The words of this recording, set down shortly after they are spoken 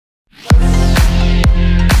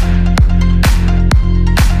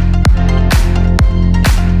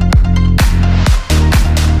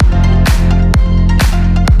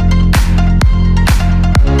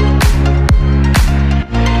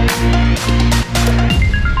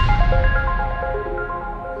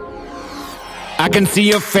can see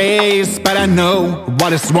your face, but I know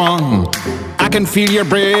what is wrong. I can feel your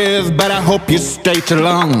breath, but I hope you stay too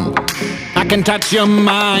long. I can touch your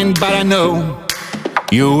mind, but I know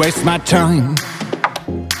you waste my time.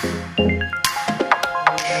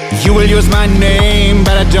 You will use my name,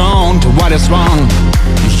 but I don't. What is wrong?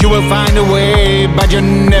 You will find a way, but you're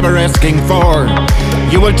never asking for.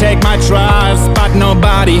 You will take my trust, but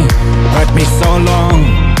nobody hurt me so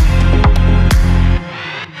long.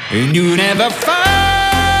 And you never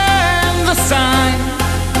find the sign.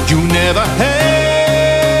 You never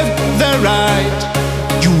have the right.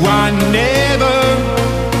 You are never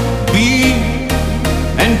be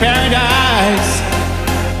in paradise.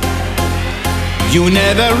 You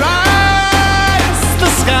never rise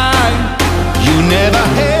the sky. You never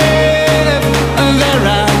have the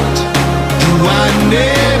right. You are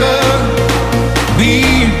never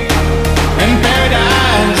be in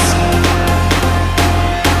paradise.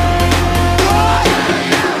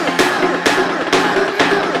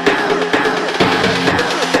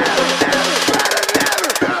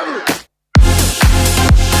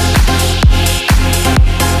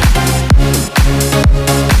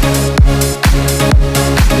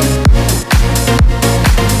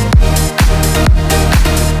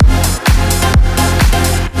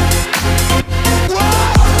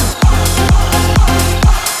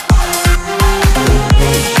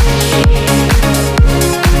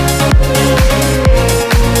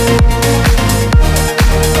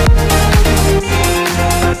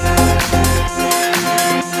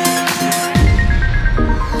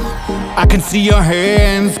 I can see your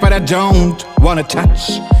hands, but I don't wanna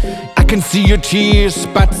touch. I can see your tears,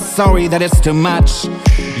 but sorry that it's too much.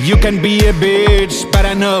 You can be a bitch, but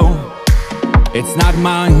I know it's not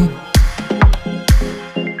mine.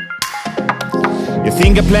 You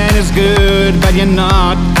think a plan is good, but you're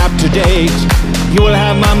not up to date. You will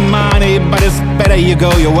have my money, but it's better you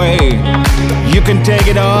go your way. You can take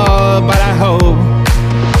it all, but I hope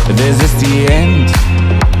this is the end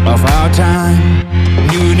of our time.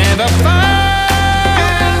 You never find